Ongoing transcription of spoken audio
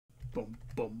Boom,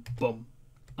 boom, boom.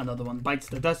 Another one bites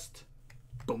the dust.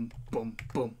 Boom, boom,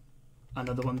 boom.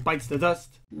 Another one bites the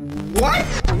dust. What?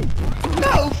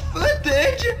 No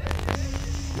footage?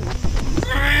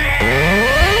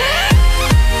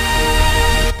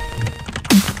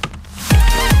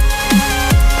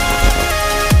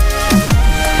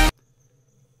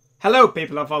 Hello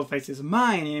people of all faces,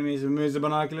 my name is Mr.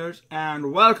 Binoculars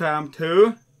and welcome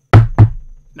to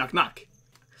Knock Knock.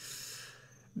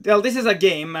 Well, this is a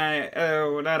game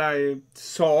that I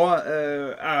saw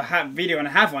a video and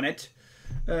a half on it.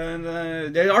 And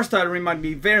the art style reminded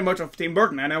me very much of Tim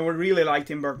Burton, and I would really like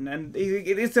Tim Burton. And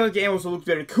this game also looked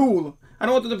very cool.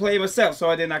 And I wanted to play it myself, so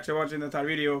I didn't actually watch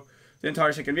the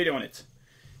entire second video on it.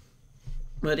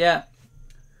 But yeah,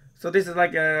 so this is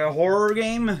like a horror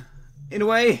game in a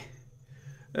way,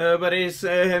 but it's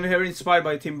very inspired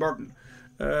by Tim Burton.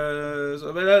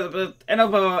 But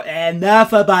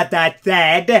enough about that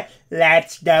said.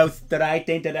 Let's go straight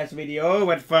into this video.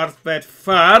 But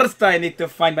first, I need to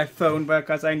find my phone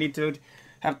because I need to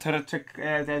have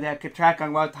to keep track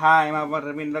on what time I've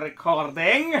been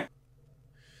recording.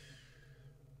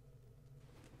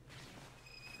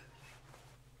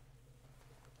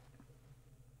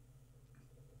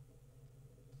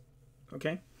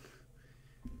 Okay.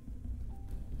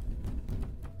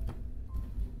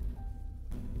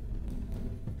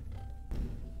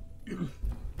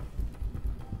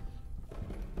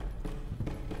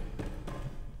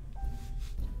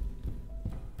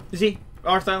 You see,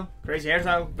 art style, crazy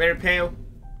hairstyle, very pale,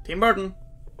 Tim Burton.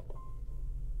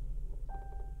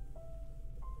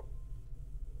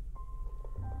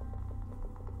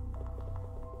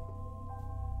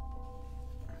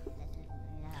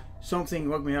 Something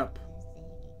woke me up.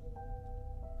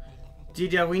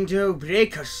 Did a window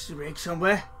break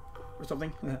somewhere? Or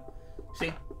something?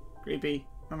 See? Creepy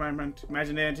environment,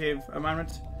 imaginative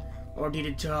environment. Or did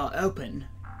it open?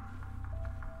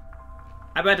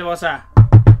 I bet it was a...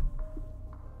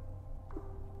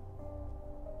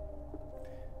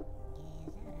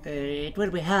 It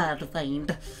will be hard to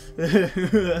find.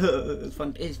 It's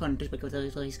fun to speak with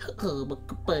those voices.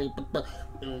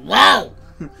 Wow!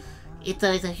 It's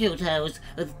a huge house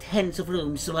with tens of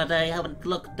rooms, but I haven't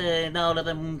looked in all of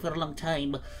them for a long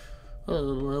time.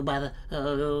 Oh, bother.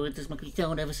 Oh, this makes me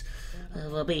so nervous.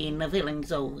 I've been feeling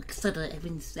so excited. I've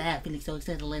been feeling so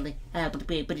excited lately.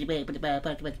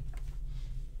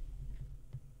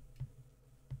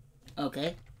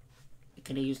 Okay.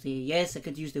 Can I use the... Yes, I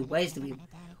could use the ways to be...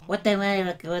 What am I,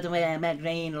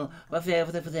 Magdalene, or what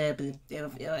as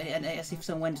if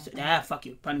someone... Ah, fuck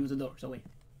you. Pointing to the door, so wait.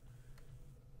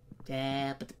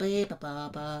 I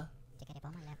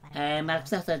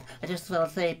just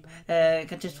felt safe. I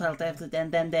just felt that,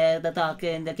 and then the dark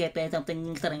and the kept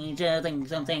something strange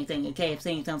something kept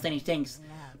saying some strange things.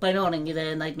 By morning,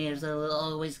 the nightmares will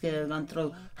always run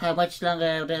through. How much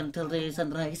longer until the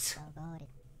sunrise?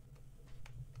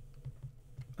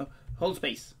 Oh, hold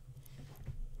space.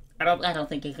 I don't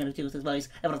think he's gonna use his voice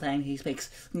every time he speaks.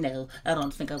 No, I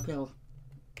don't think I will.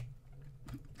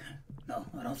 No,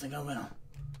 I don't think I will.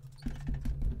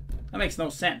 That makes no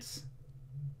sense.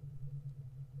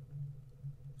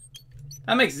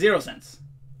 That makes zero sense.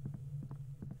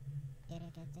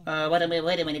 Wait a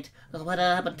minute. What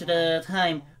happened to the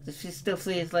time? It still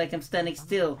feels like I'm standing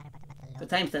still. The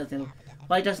time stands still.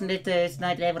 Why doesn't it's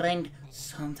night ever end?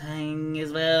 Something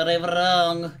is very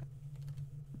wrong.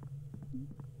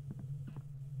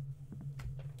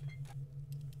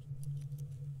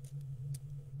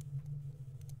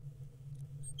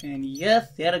 And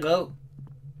yes, there I go.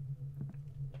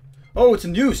 Oh, it's a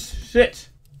noose!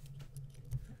 Shit!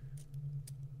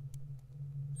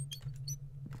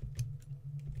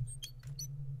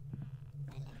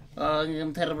 Oh,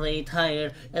 I'm terribly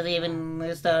tired. I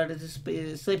even started to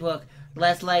sleepwalk.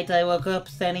 Last night I woke up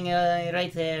standing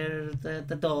right there at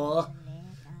the door.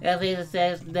 If it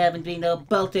hadn't been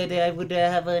bolted, I would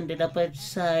have ended up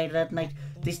outside that night.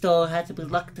 This door had to be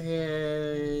locked.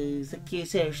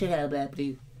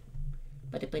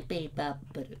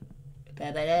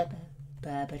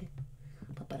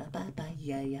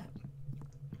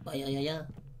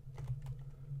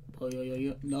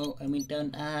 No, I mean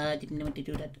down. I didn't want to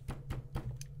do that.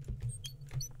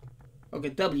 Okay,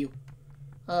 W.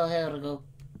 Oh, here we go.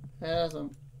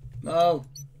 Awesome. No.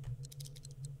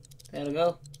 There we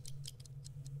go.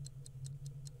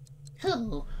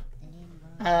 Oh.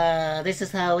 This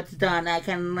is how it's done. I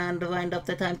can wind up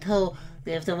the time too.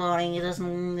 If the morning it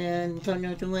doesn't turn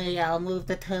out to me, I'll move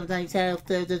the time myself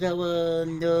to the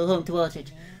home to watch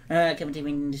it. I can't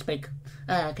even speak.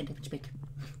 I can't even speak.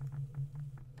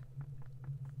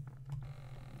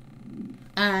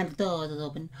 And the door is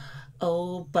open.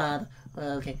 Oh, bad.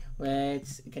 Okay,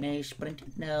 let's. Can I sprint?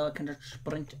 No, I cannot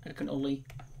sprint. I can only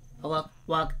walk,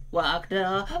 walk, walk,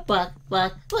 da, walk,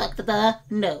 walk, walk, da.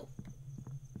 No.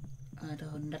 I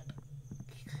don't know.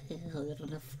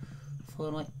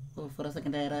 For a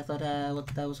second there, I thought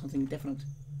that was something different.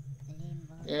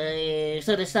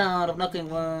 So the sound of knocking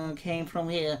came from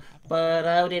here, but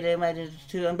how did I manage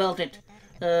to unbolt it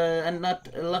and not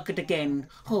lock it again?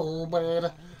 Oh,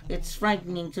 but it's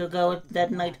frightening to go out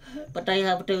that night, but I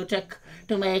have to check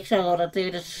to make sure that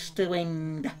it is the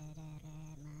wind.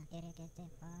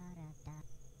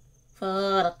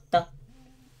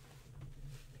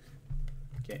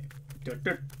 Okay.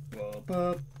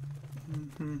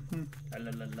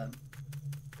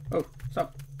 Oh,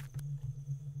 stop.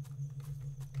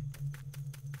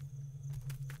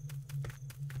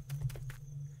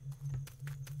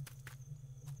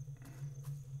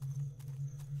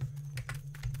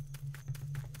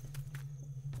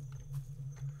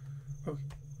 Okay.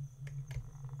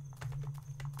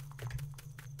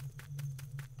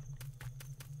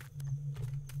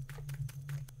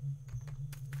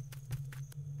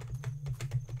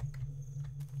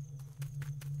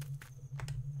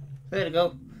 There you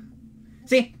go.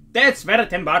 See, that's better,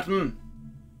 Tim Burton.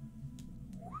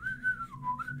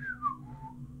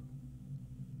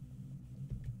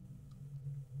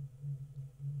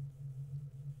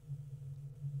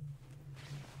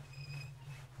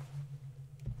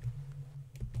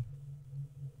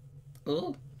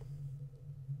 Oh.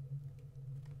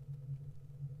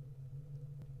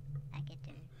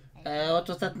 What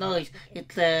was that noise?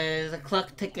 It's the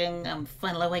clock ticking. I'm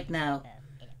finally awake now.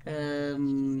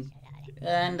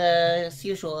 And as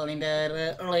usual, in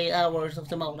the early hours of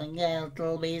the morning,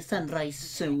 it'll be sunrise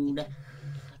soon.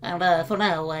 And for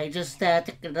now, I just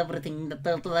checked everything that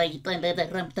the light and the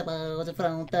dreamt about the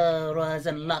front door was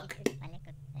unlocked.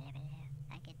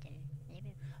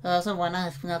 Someone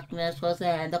asked me what was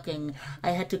knocking.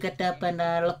 I had to get up and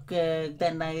look,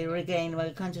 then I regained my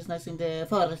consciousness in the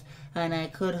forest, and I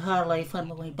could hardly find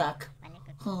my way back.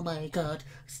 Oh my god,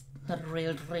 it's not a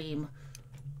real dream.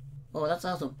 Oh, that's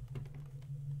awesome.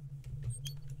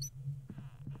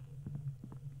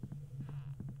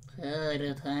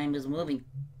 The time is moving.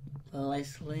 I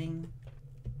sling.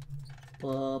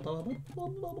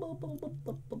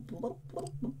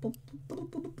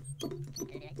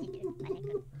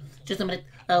 Just a minute.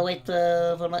 I'll wait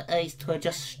for my eyes to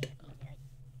adjust.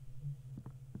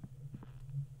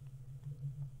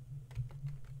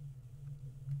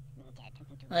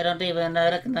 I don't even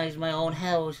recognize my own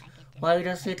house. Why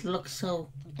does it look so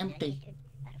empty?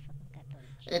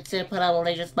 It's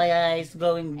probably just my eyes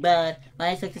going bad. My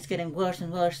eyesight is getting worse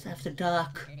and worse after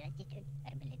dark.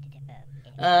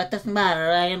 It doesn't matter,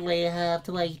 I only have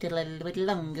to wait a little bit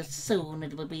longer. Soon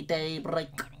it will be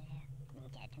daybreak.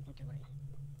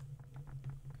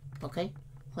 Okay,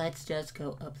 let's just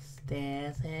go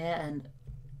upstairs here and...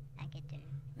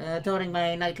 during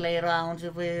my nightly rounds,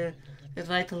 it's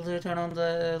vital to turn on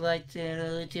the light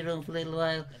in the room for a little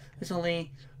while. It's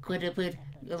only quite a bit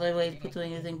of a way to put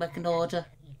anything back in order.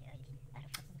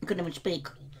 I couldn't even speak.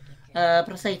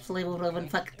 Precisely, in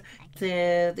fact,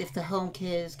 if the home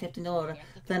key is kept in order,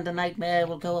 then the nightmare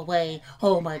will go away.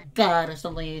 Oh my god, that's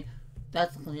only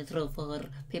true for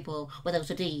people with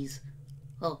OCDs.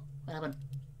 Oh, what happened?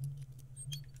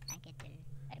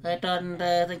 I don't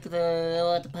think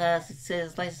the past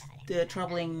is less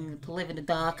troubling to live in the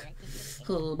dark.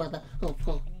 Oh, mother.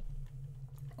 Oh.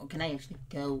 Oh, can I actually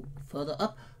go further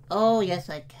up? Oh, yes,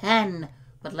 I can.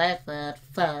 But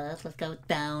first, let's go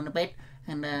down a bit.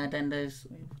 And then there's...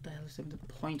 What the hell is the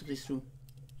point of this room?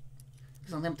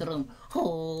 It's an empty room.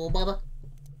 Oh, mother.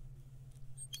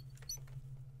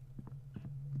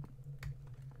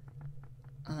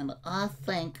 And I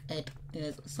think it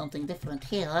is something different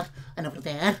here and over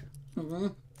there. I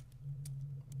don't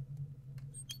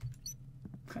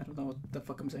know what the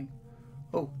fuck I'm saying.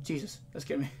 Oh, Jesus, that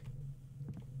scared me.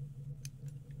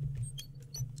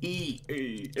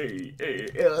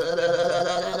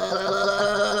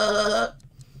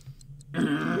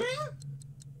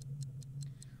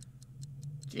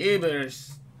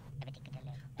 Jeebers.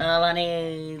 All I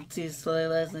need is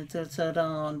less to turn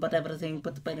on, but everything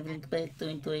put everything back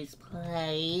into its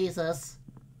places.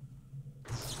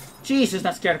 Jesus,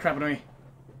 that scared the crap out of me.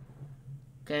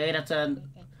 Okay, that's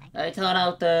I turned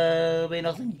out be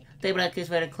nothing. Daybreak is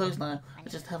very close now. I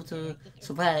just have to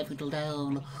survive until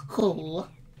dawn. Cool.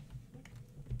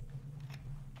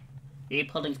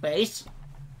 Keep holding space.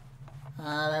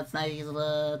 That's nice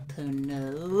to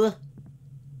know.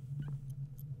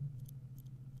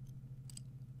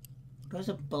 There's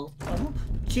a bolt. Oh,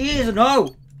 jeez,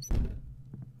 no!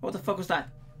 What the fuck was that?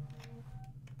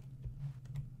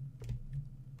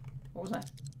 What was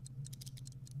that?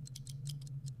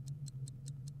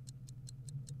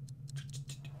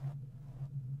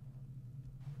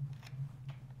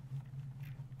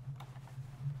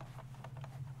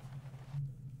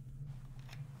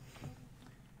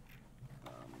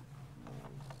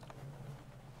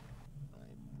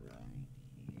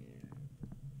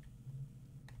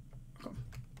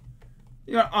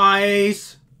 Your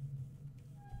eyes!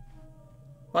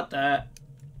 What the? I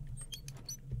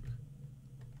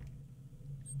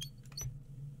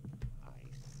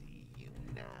see you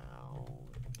now.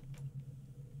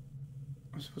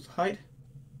 I'm supposed to hide?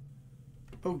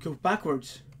 Oh, go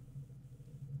backwards.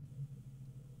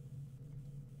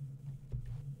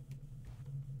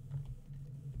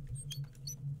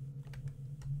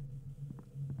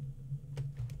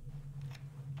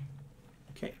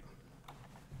 Okay.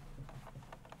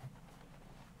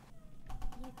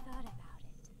 You thought about it,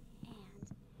 and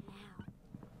now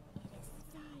it is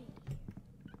inside.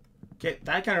 Okay,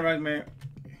 that kind of reminds me.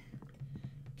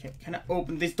 Okay, can I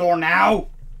open this door now?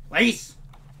 Please!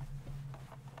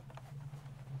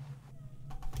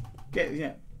 Okay,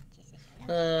 yeah.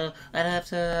 I have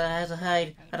to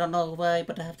hide. I don't know why,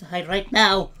 but I have to hide right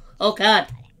now. Oh God.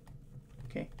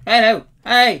 Okay. Hello!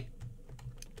 Hey!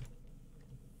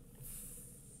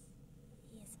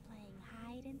 He is playing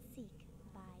hide and seek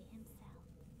by himself.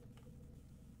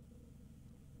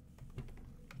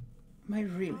 Am I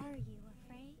really? Are you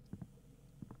afraid?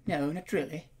 No, not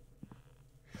really.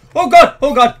 Oh God!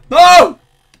 Oh God! No!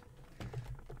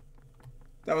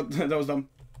 That was dumb.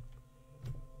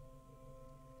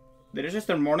 Did it just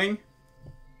turn morning?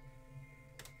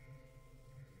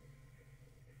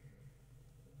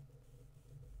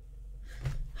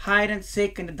 Hide and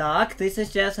seek in the dark. This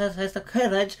is just has the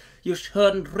courage. You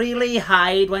shouldn't really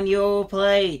hide when you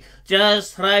play.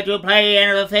 Just try to play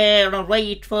and fair and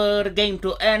wait for the game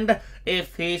to end.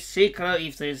 If the seeker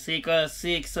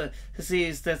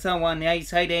sees that someone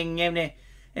is hiding and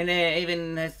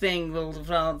even a thing will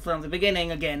from the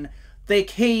beginning again. The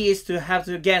key is to have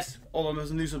to guess. All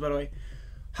those news, by the way,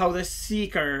 how the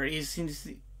seeker is in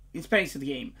space of the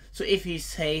game. So if he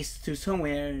says to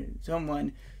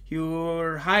someone,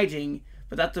 you're hiding,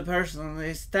 but that the person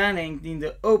is standing in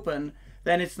the open,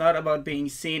 then it's not about being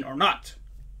seen or not.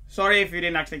 Sorry if you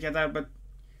didn't actually get that, but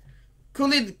cool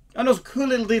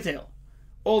little detail.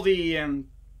 All the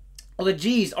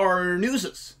G's are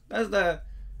newses. That's the,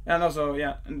 and also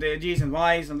yeah, and the G's and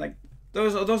Y's and like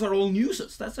those are all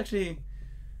newses. That's a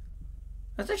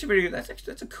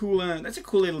cool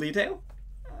little detail.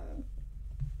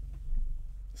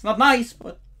 It's not nice,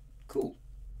 but cool.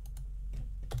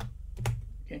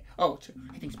 Okay. Oh, it's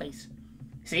hitting space.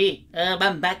 See,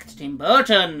 I'm back to Tim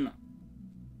Burton.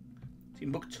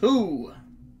 Timbuktu.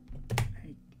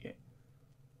 Yeah.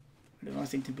 I don't know. I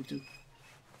think Timbuktu.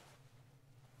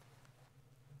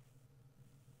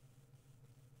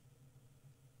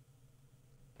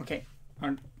 Okay.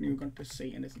 Aren't you going to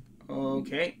say anything?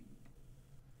 Okay.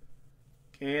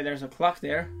 Okay, there's a clock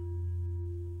there.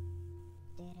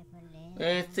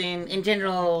 It's in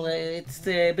general, it's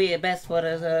the best for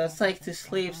a psych to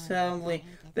sleep soundly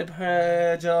the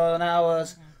purge on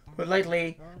hours. But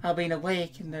lately, I've been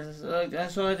awake, and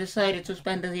so I decided to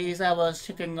spend these hours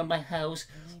checking on my house.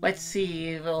 Let's see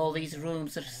if all these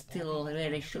rooms are still where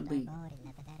they should be.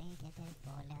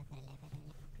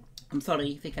 I'm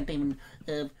sorry if you can't even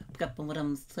pick up on what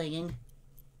I'm saying.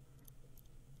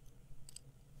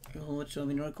 Oh, what's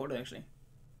been recorded actually?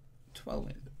 12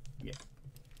 minutes. Yeah.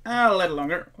 A little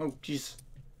longer. Oh, jeez.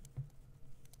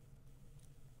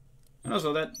 And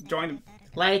also that joint.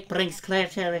 Light brings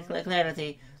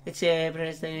clarity. It's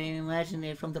separate imagine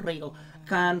it from the real.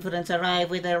 Confidence arrive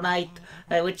with the light,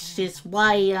 which is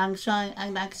why I'm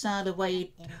excited to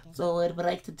wait. So it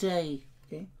break the day.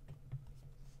 Okay.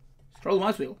 Scroll the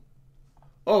mouse wheel.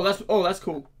 Oh, that's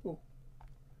cool. Oh.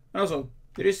 And also,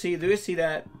 do you see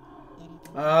that?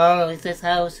 Oh, it's this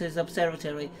house's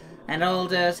observatory, and all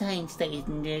the science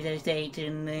station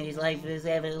his life has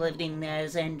ever lived in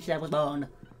since I was born.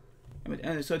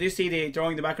 So do you see the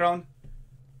drawing in the background?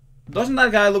 Doesn't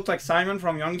that guy look like Simon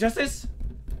from Young Justice?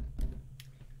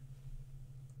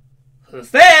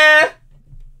 Who's there?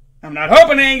 I'm not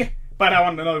opening, but I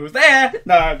want to know who's there.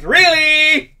 Not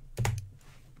really.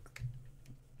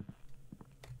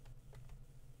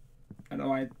 I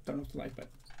know I don't have to like, but.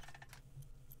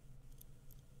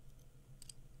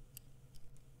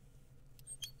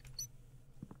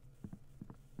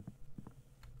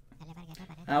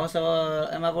 I also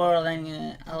am a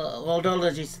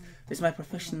worldologist. This is my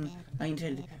profession. I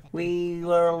intended. We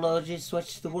worldologists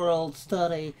watch the world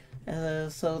study.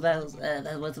 So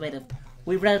that was made of.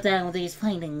 We wrote down these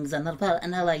findings and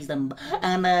analyzed them,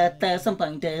 and at some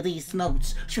point these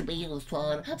notes should be used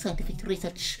for scientific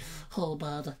research. Oh,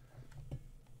 bother.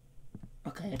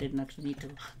 Okay, I didn't actually need to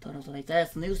turn off the lights.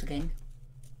 That's the news again.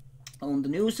 On the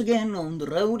news again, on the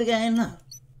road again.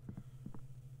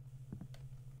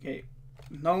 Okay,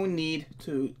 no need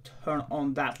to turn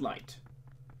on that light.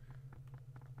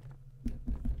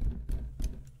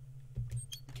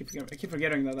 I keep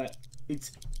forgetting that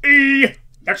it's E!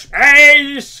 That's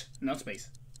space! Not space.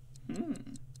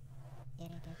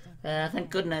 Thank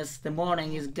goodness the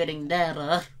morning is getting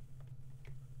there.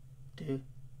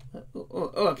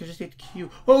 I can just hit Q.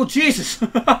 Oh, Jesus!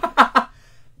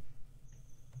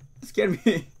 Scared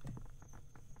me.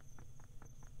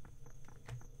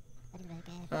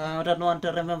 I don't want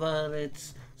to remember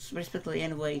it specifically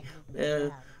anyway.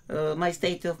 My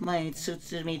state of mind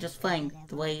suits me just fine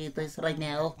the way it is right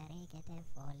now.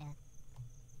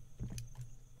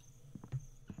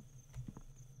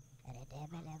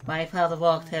 My father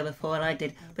walked here before I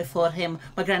did, before him,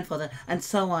 my grandfather, and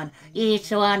so on.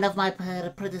 Each one of my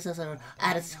predecessors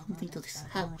added something to this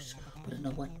house, but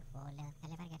no one.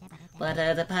 But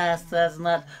the past has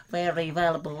not very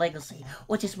valuable legacy,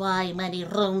 which is why many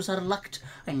rooms are locked.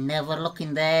 I never look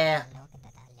in there.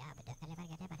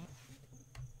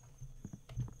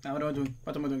 Now what am I doing?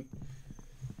 What am I doing?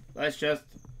 Let's just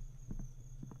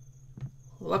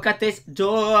look at this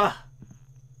door.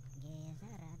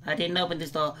 I didn't open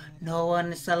this door. No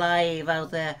one is alive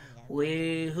out there.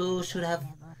 Who could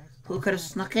have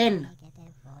snuck in?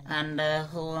 And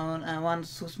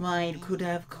whose mind could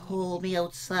have called me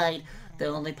outside. The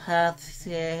only path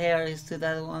here is to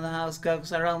that one house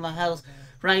goes around my house.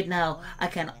 Right now, I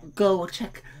can go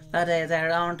check that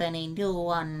there aren't any new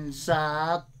ones.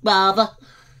 Bother.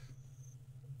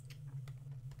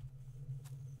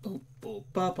 Boom, boom,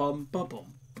 ba bum, ba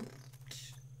bum.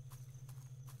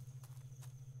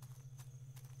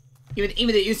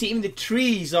 Even the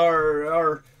trees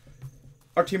are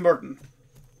Tim Burton.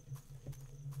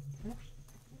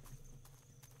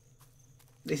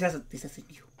 This has a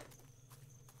new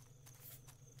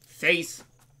face.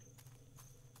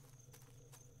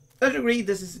 I agree.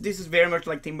 This is very much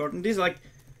like Tim Burton. This is like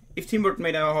if Tim Burton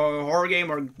made a horror game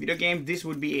or video game, this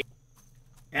would be it.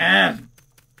 And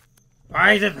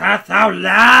why is it path so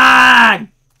long?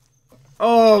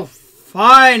 Oh,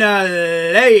 finally!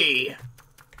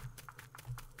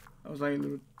 That was like a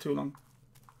little too long.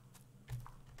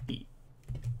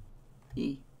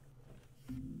 E.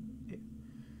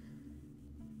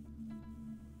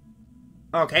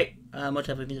 Okay. How much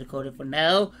have we been recording for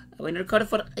now? I've been recording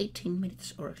for 18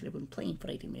 minutes, or actually I've been playing for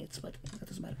 18 minutes, but that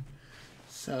doesn't matter.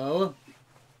 So,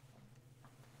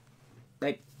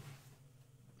 like,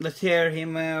 let's hear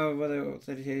him.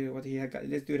 What he had got.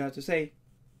 This dude has to say.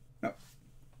 No.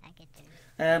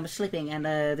 I'm sleeping, and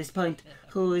at this point,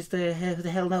 who the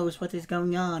hell knows what is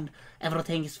going on?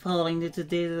 Everything is falling into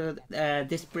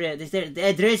this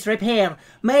repair.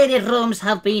 Many rooms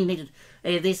have been needed.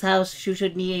 This house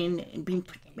should be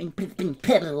in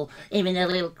peril. Even a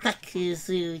little crack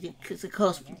is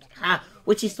caused.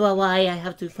 Which is why I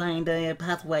have to find a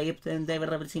pathway up and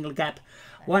every single gap.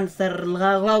 Once they're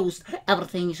closed,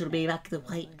 everything should be back the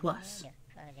way it was.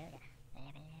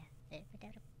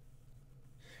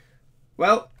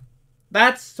 Well,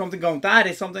 that is something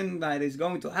that is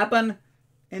going to happen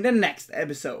in the next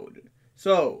episode.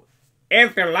 So,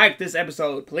 if you liked this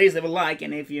episode, please leave a like,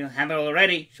 and if you haven't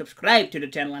already, subscribe to the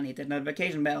channel and hit the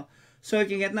notification bell so you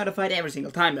can get notified every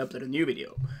single time I upload a new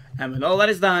video. And when all that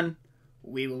is done,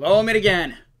 we will all meet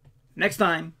again next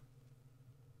time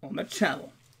on the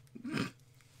channel.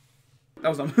 That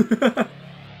was dumb.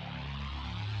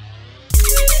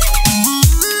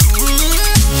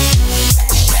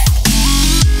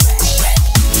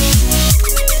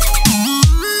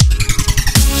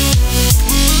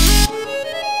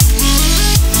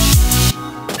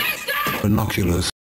 Binoculars.